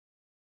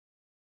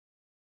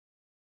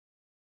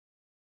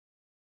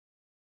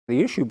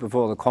The issue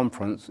before the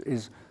conference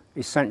is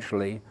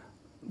essentially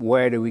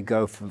where do we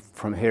go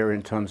from here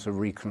in terms of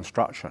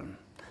reconstruction?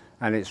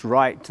 And it's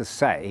right to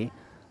say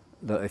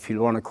that, if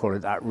you want to call it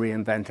that,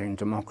 reinventing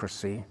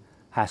democracy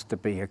has to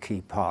be a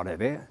key part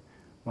of it.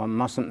 One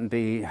mustn't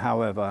be,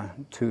 however,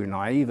 too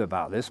naive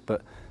about this,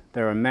 but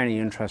there are many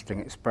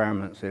interesting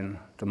experiments in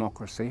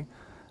democracy.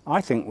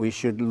 I think we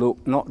should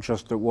look not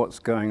just at what's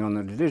going on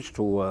in the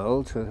digital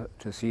world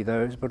to see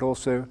those, but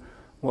also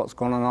what's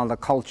gone on in other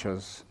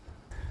cultures.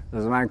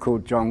 There's a man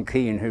called John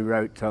Keane who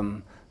wrote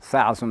a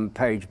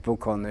 1,000-page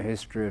book on the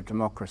history of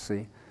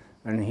democracy,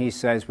 and he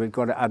says we've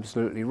got it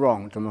absolutely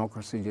wrong.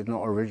 Democracy did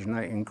not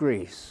originate in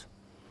Greece.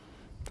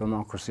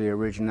 Democracy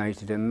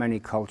originated in many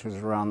cultures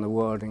around the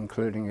world,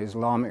 including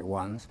Islamic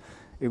ones.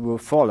 It will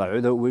follow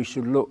that we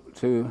should look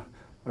to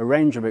a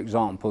range of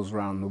examples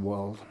around the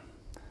world,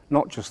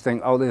 not just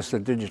think, oh, this is a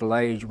digital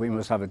age, we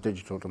must have a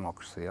digital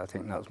democracy. I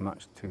think that's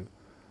much too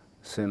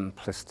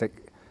simplistic.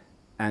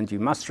 And you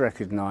must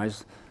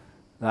recognize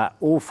that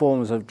all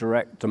forms of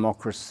direct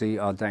democracy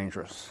are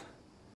dangerous.